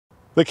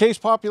The Caisse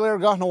Populaire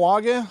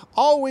Kahnawà,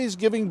 always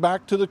giving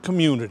back to the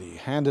community,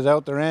 handed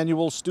out their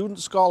annual student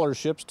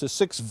scholarships to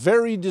 6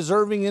 very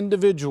deserving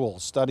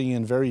individuals studying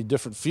in very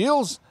different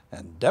fields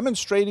and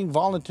demonstrating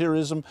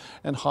volunteerism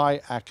and high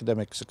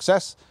academic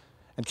success.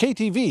 And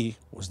KTV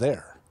was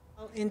there.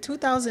 In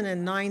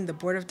 2009, the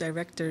board of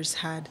directors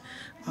had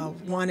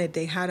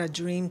they had a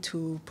dream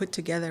to put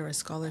together a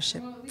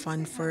scholarship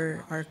fund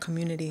for our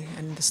community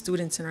and the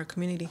students in our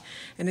community.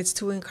 And it's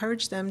to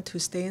encourage them to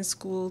stay in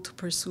school, to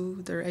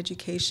pursue their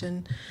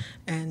education,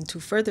 and to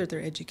further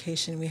their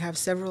education. We have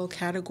several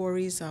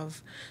categories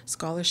of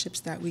scholarships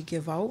that we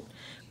give out.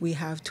 We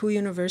have 2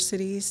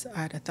 universities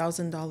at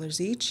 $1,000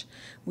 each.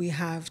 We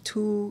have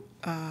 2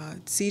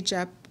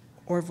 CJEP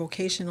or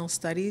vocational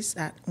studies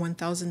at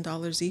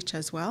 $1,000 each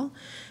as well.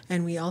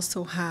 And we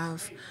also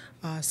have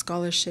a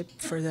scholarship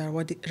for the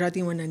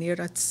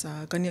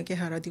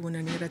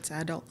Radiwananirats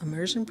adult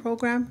immersion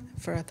program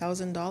for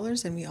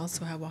 $1,000, and we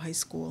also have a high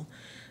school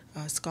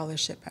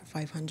scholarship at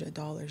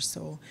 $500.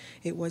 So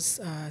it was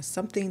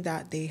something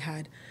that they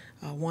had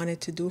wanted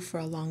to do for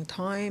a long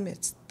time.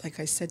 It's, like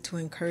I said, to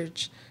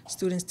encourage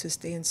students to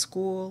stay in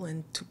school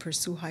and to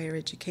pursue higher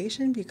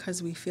education,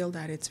 because we feel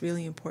that it's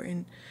really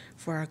important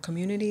for our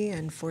community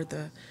and for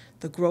the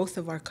growth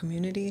of our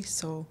community.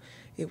 So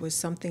it was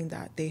something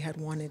that they had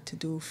wanted to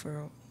do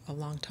for a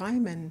long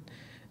time, and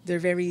they're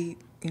very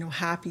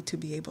happy to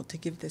be able to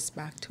give this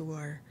back to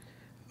our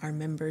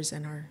members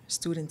and our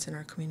students in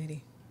our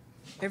community.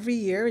 Every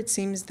year it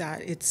seems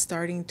that it's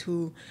starting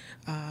to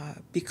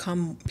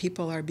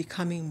people are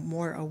becoming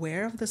more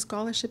aware of the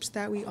scholarships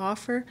that we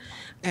offer,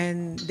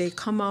 and they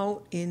come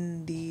out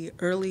in the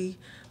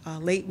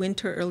late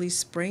winter, early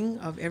spring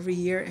of every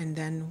year, and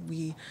then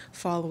we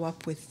follow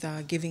up with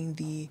giving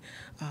the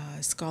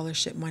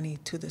scholarship money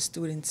to the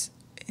students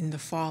in the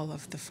fall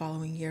of the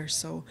following year.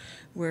 So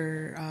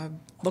we're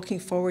looking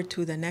forward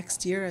to the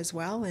next year as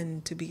well,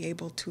 and to be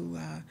able to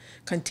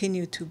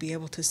continue to be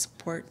able to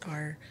support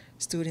our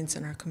students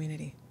in our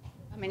community.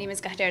 My name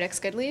is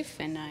KahnawakeTV,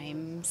 and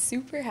I'm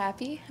super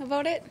happy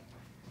about it.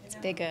 It's a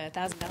big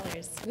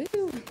 $1,000.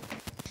 Woo!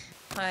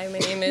 Hi, my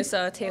name is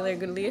Taylor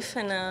Goodleaf,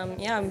 and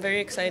yeah, I'm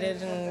very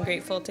excited and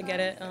grateful to get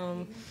it.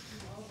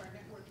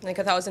 Like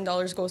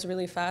 $1,000 goes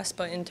really fast,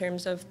 but in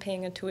terms of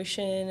paying a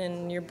tuition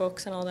and your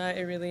books and all that,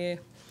 it really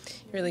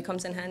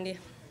comes in handy.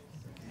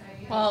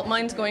 Well,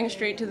 mine's going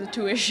straight to the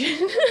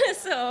tuition,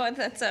 so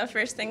that's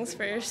first things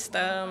first.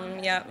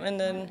 Yeah, and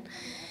then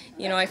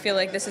I feel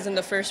like this isn't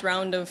the first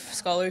round of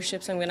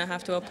scholarships I'm gonna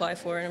have to apply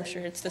for, and I'm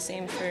sure it's the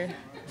same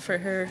for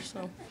her.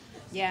 So.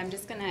 Yeah, I'm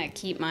just gonna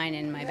keep mine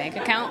in my bank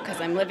account because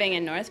I'm living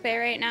in North Bay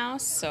right now,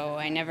 so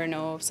I never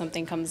know if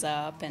something comes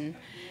up, and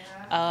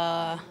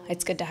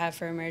it's good to have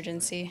for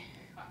emergency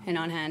and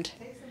on hand.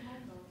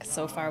 It's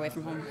so far away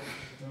from home.